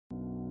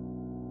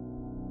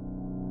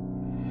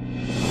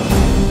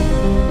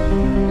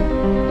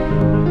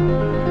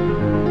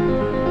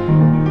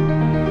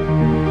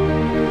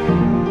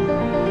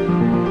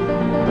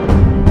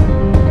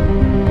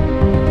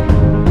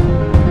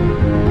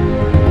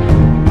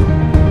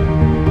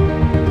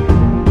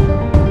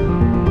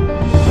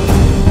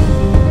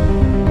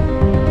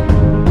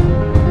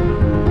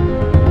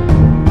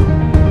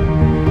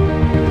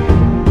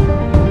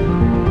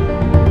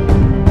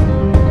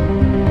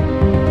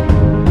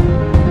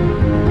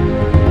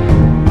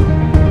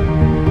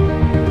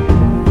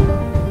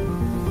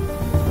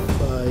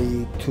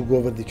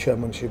over the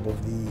chairmanship of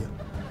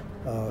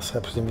the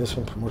Cyprus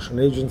Investment Promotion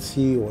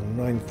Agency on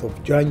 9th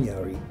of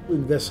January.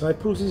 Invest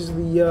Cyprus is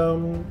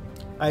the,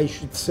 I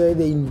should say,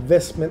 the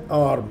investment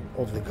arm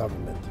of the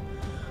government.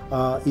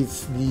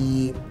 It's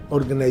the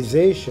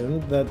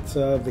organization that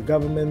the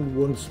government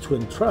wants to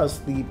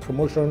entrust the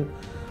promotion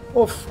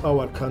of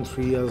our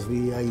country as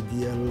the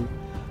ideal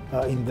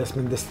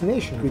investment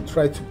destination. We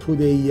try to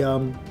put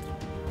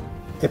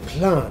a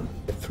plan,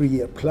 a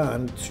 3-year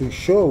plan, to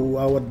show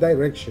our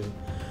direction,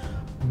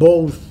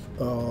 both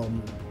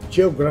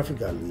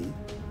geographically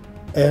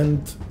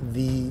and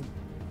the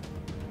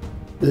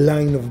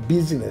line of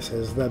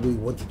businesses that we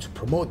wanted to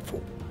promote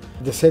for.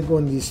 The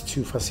second is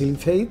to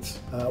facilitate.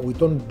 We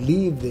don't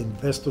leave the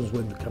investors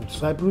when they come to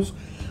Cyprus.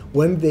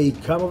 When they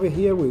come over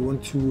here, we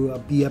want to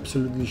be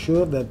absolutely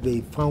sure that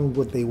they found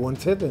what they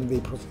wanted and they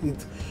proceed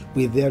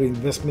with their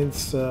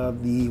investments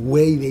the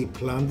way they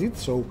planned it.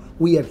 So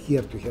we are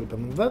here to help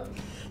them with that.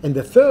 And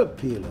the third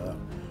pillar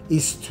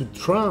is to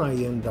try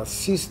and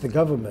assist the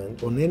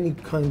government on any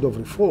kind of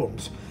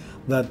reforms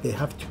that they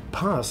have to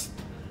pass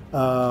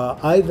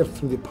either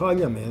through the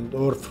parliament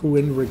or through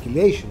any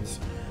regulations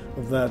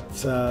that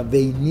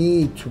they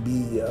need to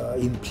be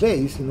in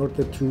place in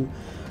order to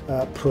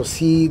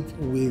proceed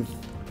with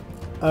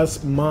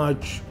as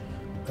much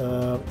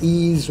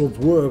ease of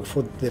work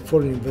for the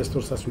foreign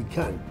investors as we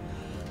can.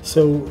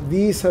 So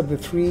these are the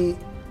 3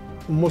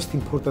 most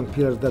important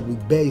pillars that we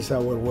base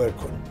our work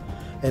on,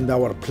 and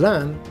our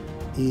plan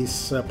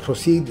is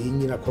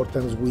proceeding in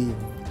accordance with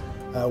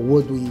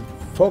what we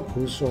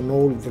focus on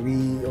all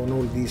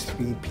these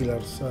 3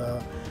 pillars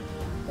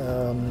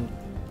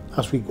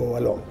as we go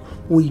along.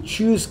 We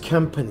choose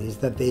companies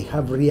that they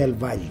have real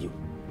value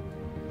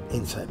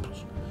in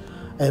Cyprus,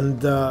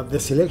 and the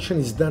selection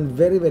is done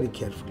very, very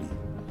carefully.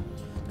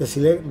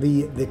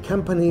 The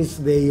companies,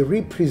 they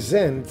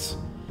represent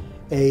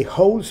a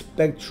whole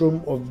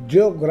spectrum of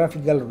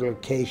geographical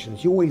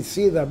locations. You will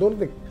see that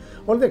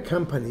all the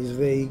companies,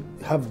 they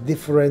have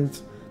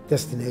different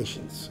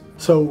destinations.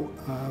 So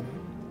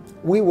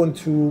we want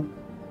to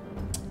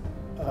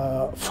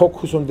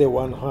focus on the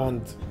one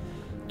hand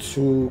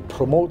to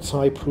promote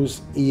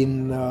Cyprus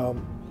in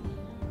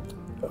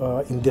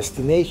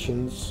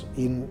destinations,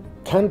 in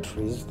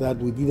countries that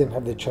we didn't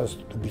have the chance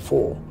to do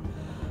before.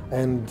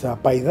 And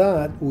by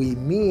that we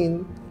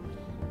mean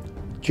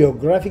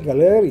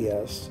geographical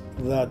areas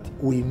that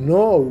we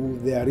know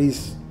there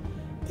is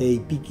a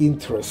big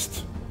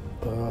interest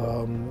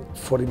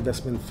for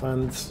investment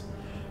funds,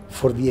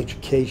 for the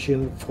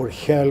education, for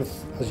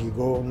health. As you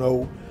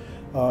know,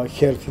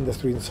 health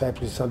industry in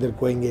Cyprus is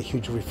undergoing a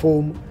huge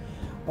reform.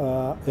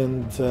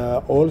 And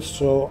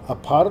also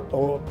apart,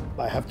 or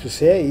I have to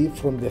say,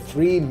 from the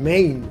 3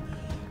 main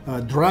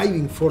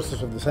driving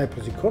forces of the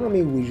Cyprus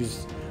economy, which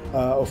is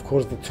of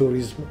course the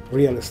tourism,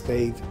 real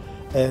estate,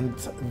 and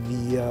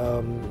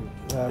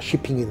the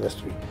shipping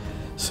industry.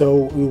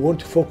 So we want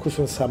to focus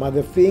on some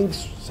other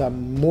things,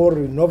 some more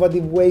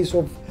innovative ways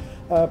of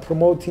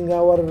promoting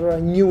our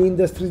new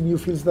industries, new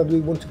fields that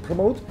we want to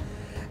promote.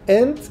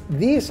 And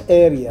these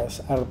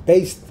areas are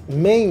based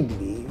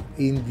mainly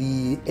in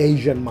the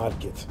Asian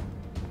market.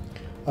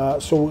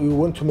 So we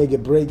want to make a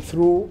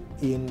breakthrough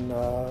in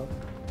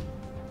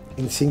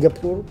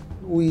Singapore.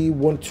 We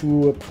want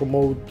to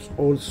promote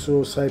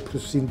also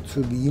Cyprus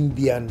into the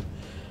Indian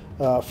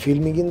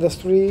filming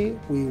industry.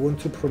 We want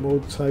to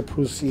promote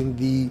Cyprus in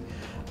the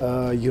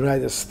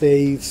United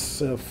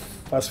States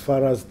as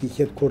far as the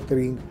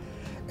headquartering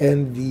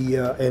and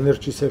the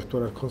energy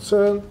sector are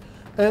concerned,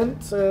 and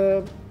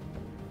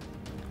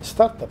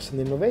startups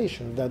and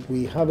innovation that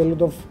we have a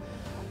lot of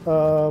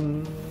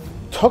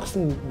talks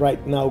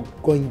right now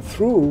going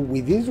through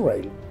with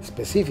Israel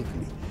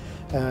specifically.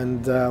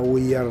 And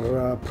we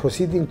are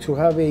proceeding to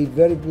have a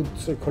very good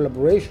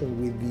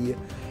collaboration with the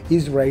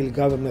Israel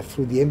government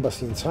through the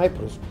embassy in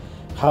Cyprus,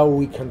 how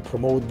we can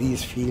promote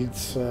these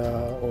fields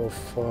of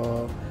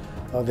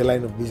the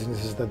line of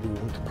businesses that we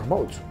want to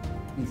promote.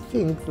 We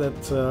think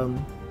that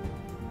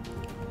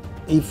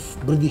if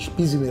British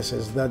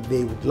businesses that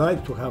they would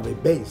like to have a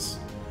base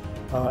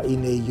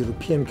in a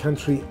European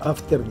country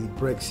after the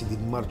Brexit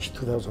in March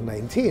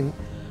 2019,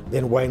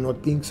 then why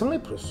not be in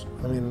Cyprus?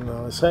 I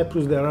mean,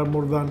 Cyprus, there are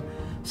more than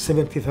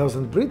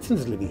 70,000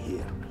 Britons living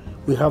here.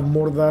 We have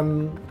more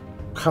than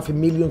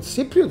 500,000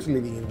 Cypriots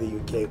living in the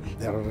UK.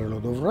 There are a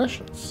lot of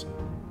Russians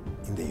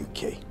in the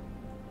UK,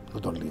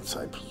 not only in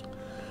Cyprus.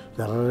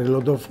 There are a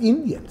lot of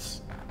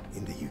Indians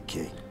in the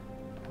UK,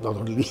 not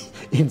only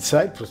in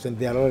Cyprus. And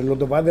there are a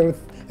lot of other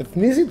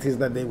ethnicities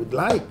that they would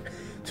like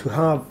to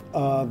have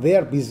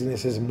their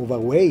businesses move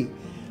away,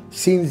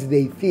 since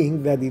they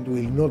think that it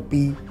will not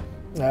be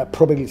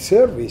properly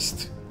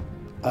serviced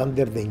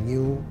under the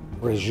new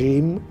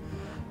regime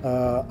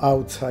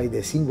outside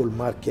the single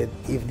market,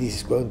 if this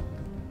is going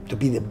to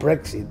be the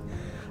Brexit,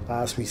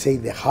 as we say,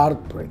 the hard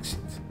Brexit.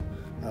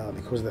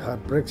 Because the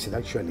hard Brexit,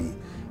 actually,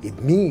 it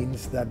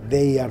means that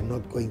they are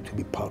not going to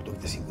be part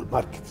of the single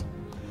market.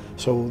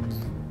 So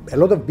a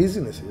lot of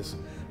businesses,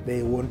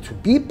 they want to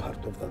be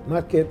part of that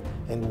market,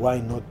 and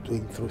why not do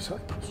it through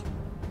Cyprus?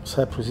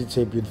 Cyprus is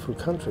a beautiful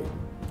country.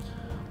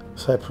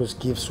 Cyprus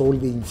gives all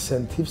the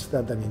incentives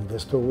that an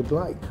investor would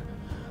like.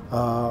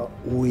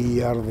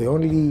 We are the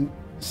only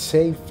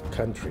safe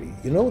country.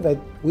 You know that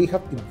we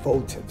have been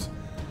voted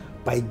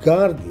by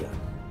Guardian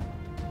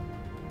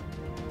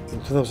in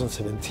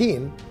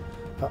 2017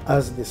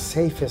 as the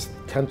safest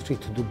country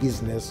to do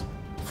business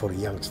for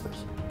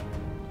youngsters.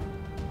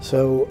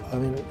 So, I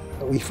mean,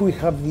 if we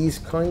have these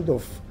kind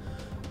of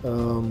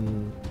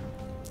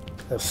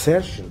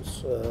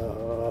assertions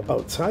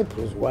about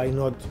Cyprus, why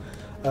not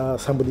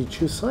somebody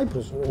choose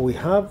Cyprus? We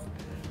have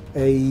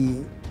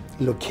a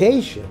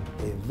location,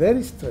 a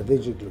very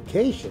strategic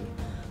location,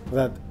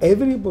 that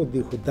everybody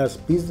who does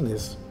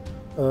business,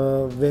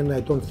 then I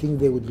don't think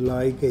they would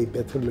like a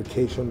better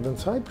location than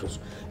Cyprus.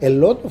 A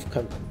lot of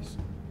companies,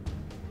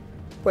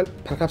 well,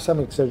 perhaps I'm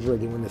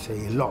exaggerating when I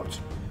say a lot,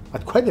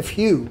 but quite a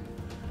few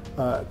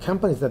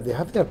companies that they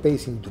have their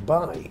base in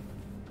Dubai,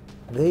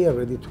 they are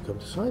ready to come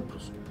to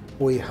Cyprus.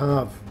 We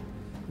have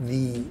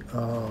the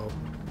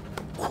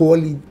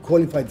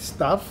qualified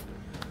staff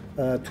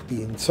to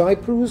be in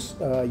Cyprus.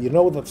 You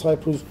know that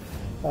Cyprus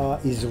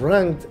is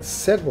ranked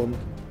second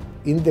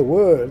in the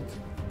world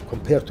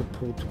compared to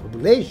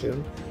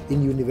population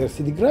in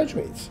university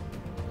graduates.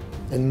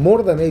 And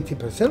more than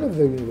 80% of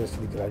the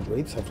university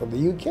graduates are from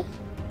the UK.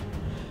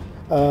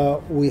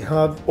 We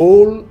have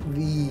all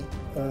the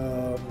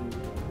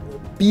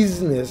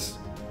business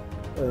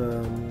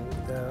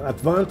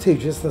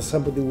advantages that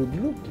somebody would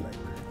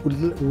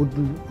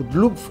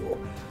look for.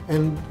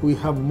 And we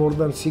have more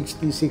than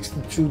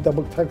 62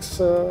 double tax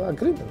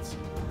agreements.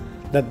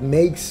 That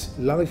makes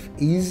life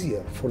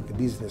easier for the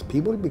business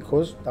people,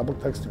 because double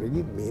tax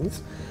credit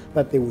means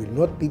that they will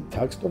not be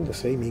taxed on the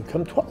same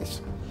income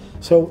twice.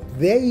 So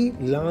they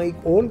like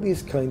all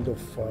these kind of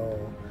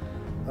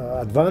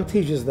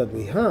advantages that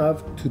we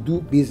have to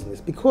do business,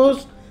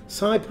 because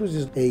Cyprus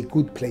is a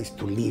good place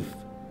to live.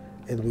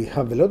 And we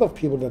have a lot of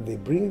people that they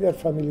bring their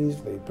families,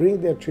 they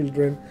bring their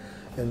children,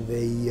 and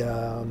they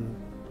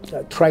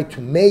try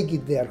to make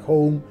it their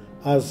home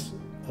as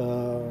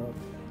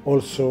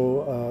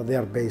also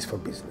their base for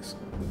business.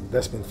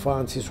 Investment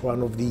funds is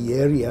one of the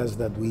areas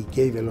that we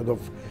gave a lot of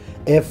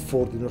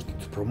effort in order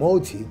to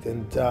promote it,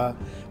 and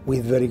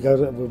with very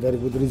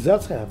good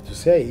results, I have to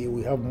say.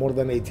 We have more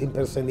than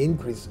 18%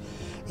 increase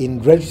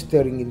in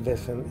registering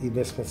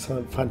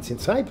investment funds in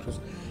Cyprus,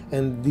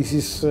 and this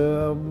is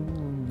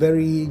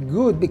very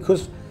good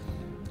because,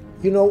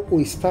 you know,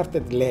 we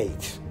started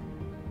late,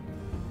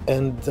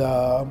 and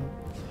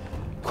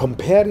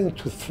comparing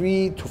to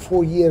 3 to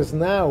 4 years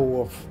now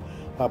of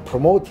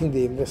promoting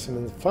the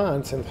investment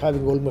funds and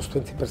having almost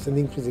 20%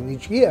 increase in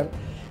each year,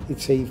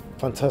 it's a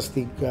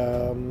fantastic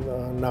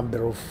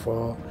number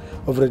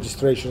of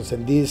registrations,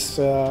 and this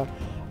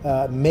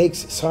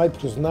makes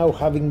Cyprus now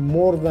having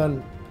more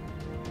than,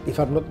 if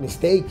I'm not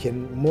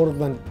mistaken, more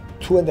than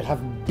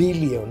 2.5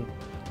 billion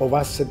of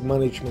asset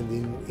management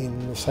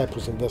in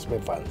Cyprus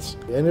investment funds.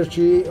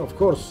 Energy, of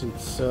course,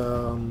 it's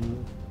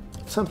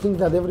something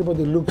that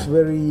everybody looks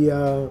very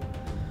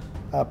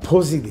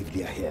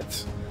positively ahead.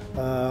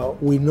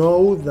 We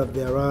know that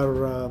there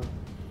are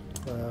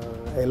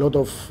a lot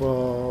of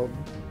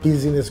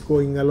business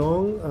going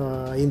along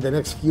in the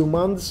next few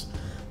months,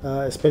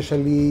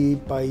 especially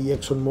by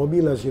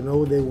ExxonMobil. As you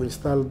know, they will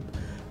start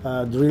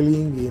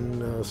drilling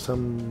in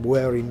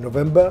somewhere in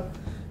November,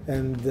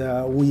 and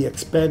we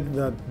expect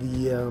that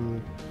the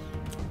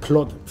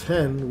plot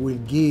 10 will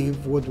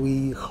give what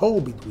we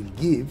hope it will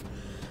give,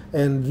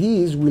 and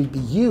these will be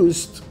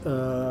used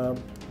to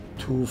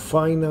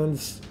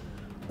finance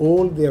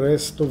all the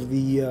rest of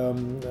the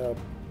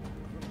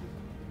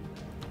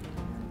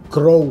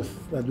growth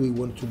that we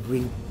want to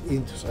bring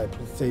into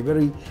Cyprus. It's a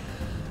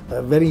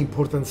very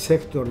important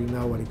sector in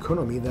our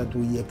economy that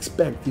we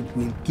expect it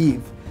will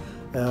give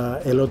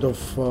a lot of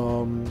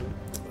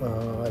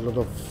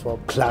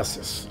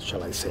classes,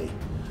 shall I say.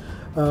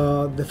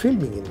 The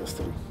filming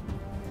industry,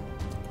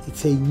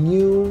 it's a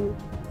new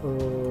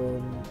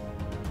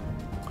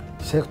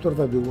sector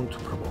that we want to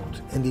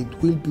promote, and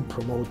it will be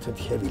promoted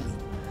heavily.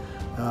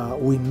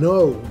 We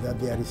know that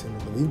there is a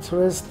lot of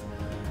interest,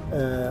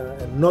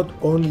 not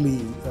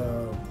only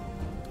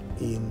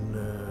in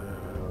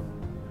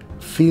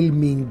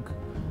filming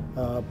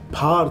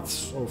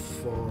parts of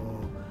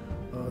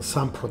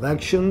some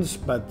productions,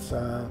 but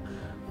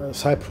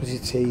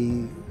Cyprus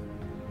is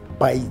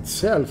by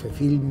itself a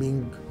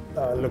filming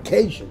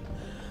location.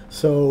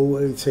 So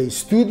it's a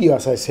studio,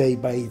 as I say,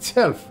 by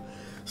itself.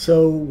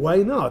 So why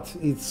not?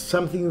 It's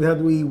something that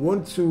we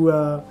want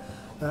to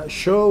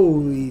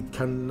show. It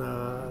can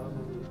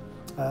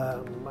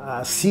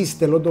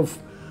assist a lot of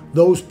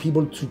those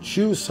people to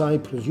choose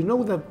Cyprus. You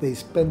know that they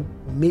spend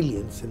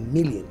millions and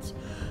millions,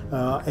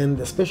 and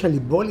especially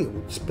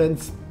Bollywood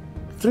spends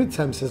 3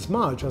 times as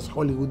much as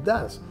Hollywood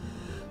does.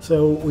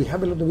 So we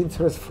have a lot of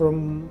interest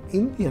from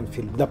Indian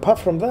film. Apart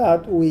from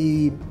that,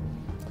 we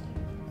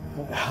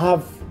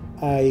have,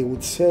 I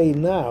would say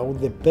now,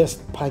 the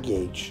best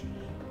package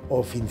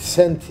of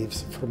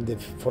incentives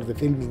for the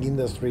filming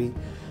industry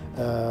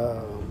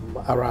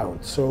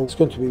around. So it's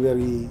going to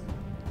be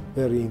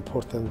very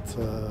important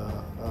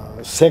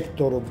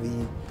sector of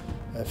the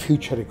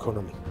future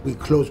economy. We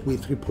closed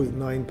with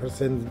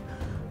 3.9%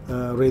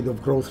 rate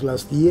of growth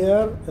last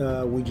year,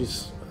 which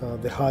is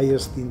the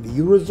highest in the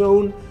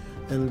Eurozone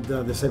and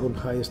the second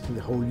highest in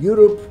the whole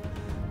Europe.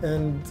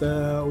 And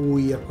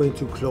we are going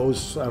to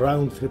close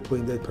around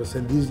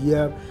 3.8% this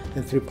year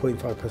and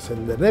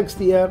 3.5% the next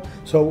year.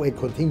 So a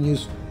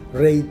continuous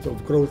rate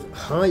of growth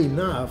high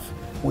enough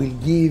will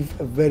give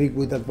a very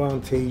good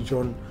advantage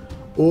on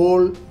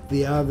all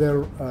the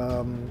other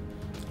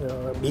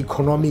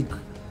economic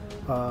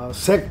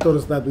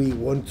sectors that we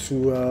want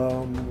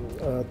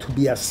to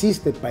be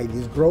assisted by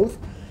this growth.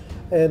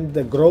 And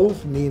the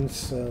growth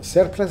means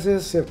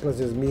surpluses.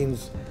 Surpluses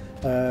means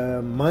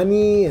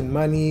money, and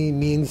money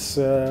means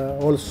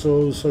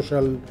also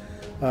social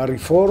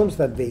reforms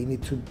that they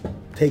need to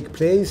take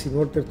place in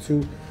order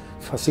to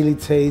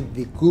facilitate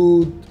the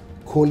good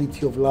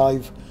quality of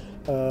life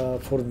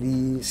for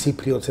the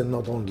Cypriots and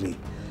not only.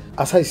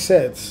 As I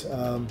said,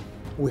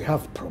 we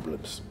have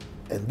problems,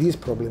 and these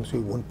problems we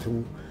want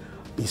to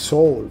be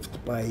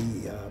solved by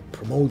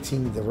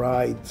promoting the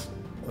right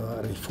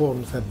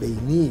reforms that they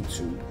need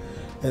to.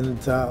 And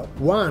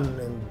one,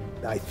 and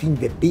I think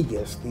the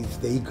biggest, is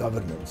the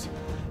e-governance.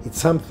 It's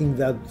something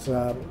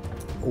that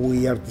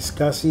we are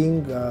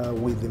discussing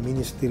with the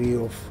Ministry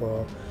of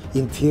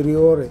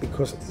Interior,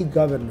 because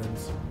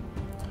e-governance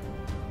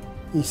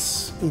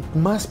it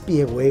must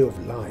be a way of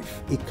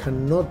life. It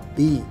cannot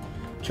be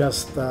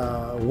just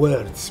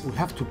words. We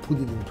have to put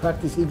it in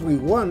practice if we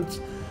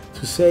want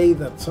to say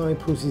that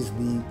Cyprus is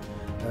the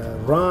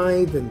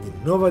right and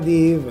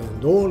innovative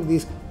and all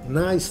these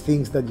nice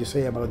things that you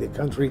say about the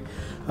country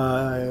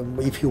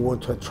if you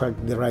want to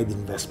attract the right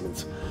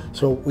investments.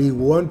 So we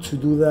want to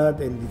do that,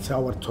 and it's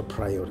our top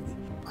priority.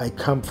 I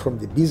come from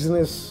the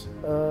business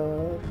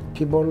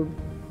people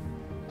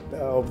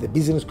of the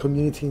business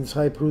community in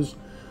Cyprus.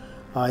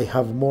 I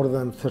have more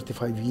than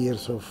 35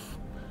 years of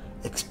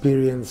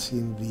experience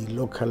in the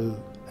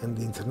local and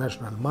the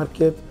international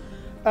market.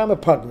 I'm a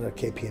partner at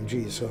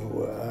KPMG, so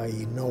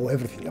I know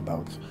everything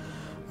about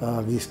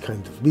this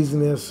kind of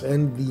business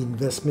and the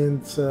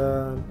investment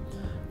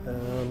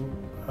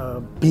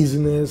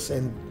business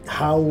and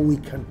how we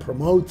can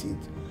promote it,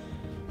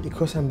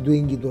 because I'm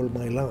doing it all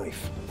my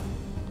life.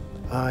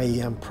 I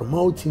am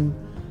promoting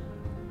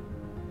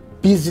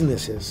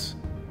businesses,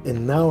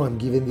 and now I'm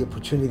given the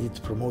opportunity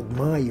to promote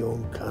my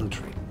own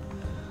country.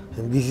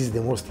 And this is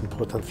the most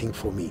important thing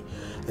for me.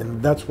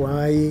 And that's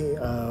why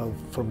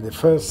from the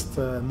first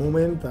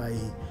moment I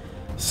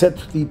said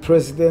to the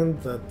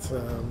president that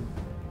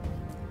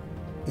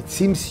it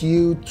seems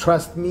you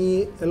trust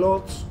me a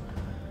lot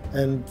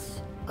and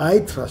I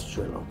trust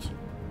you a lot.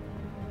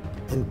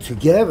 And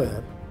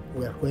together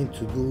we are going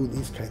to do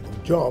this kind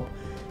of job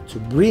to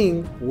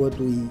bring what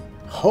we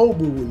hope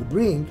we will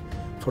bring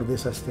for the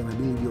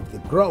sustainability of the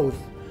growth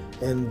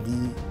and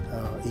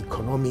the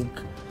economic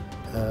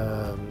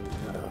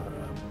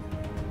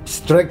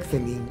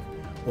strengthening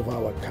of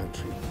our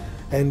country.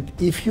 And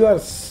if you are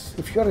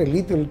a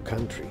little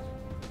country,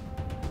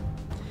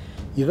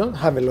 you don't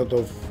have a lot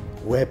of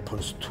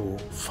weapons to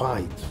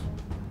fight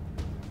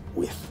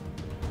with.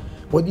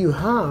 What you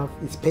have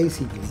is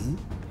basically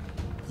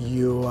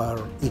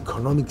your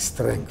economic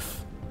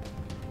strength.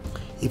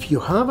 If you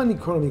have an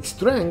economic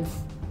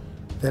strength,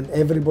 then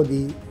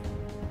everybody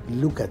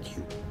look at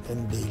you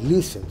and they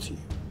listen to you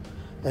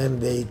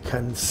and they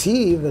can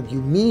see that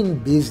you mean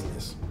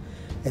business.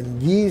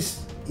 And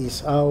this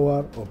is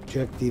our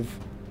objective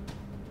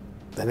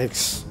the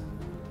next,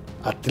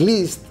 at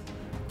least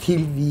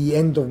till the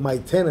end of my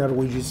tenure,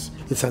 which is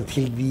it's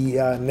until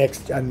the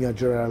next annual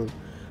general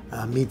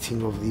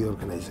meeting of the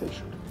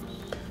organization.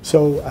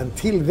 So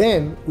until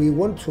then, we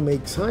want to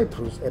make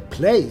Cyprus a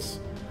place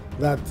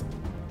that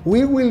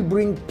we will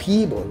bring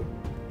people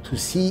to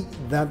see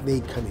that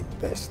they can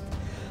invest.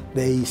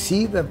 They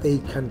see that they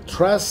can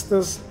trust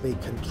us, they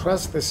can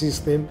trust the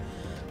system,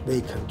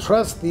 they can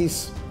trust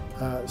this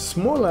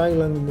small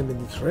island in the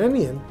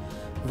Mediterranean,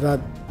 that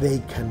they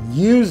can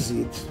use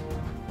it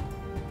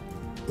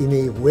in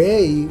a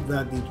way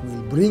that it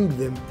will bring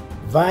them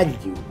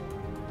value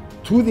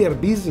to their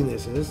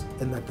businesses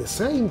and at the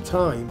same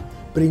time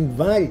bring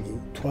value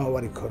to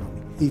our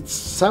economy. It's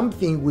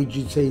something which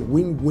is a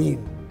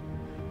win-win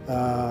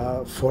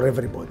for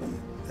everybody.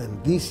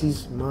 And this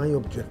is my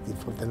objective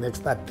for the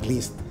next at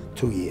least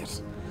 2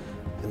 years.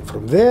 And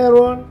from there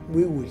on,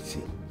 we will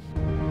see.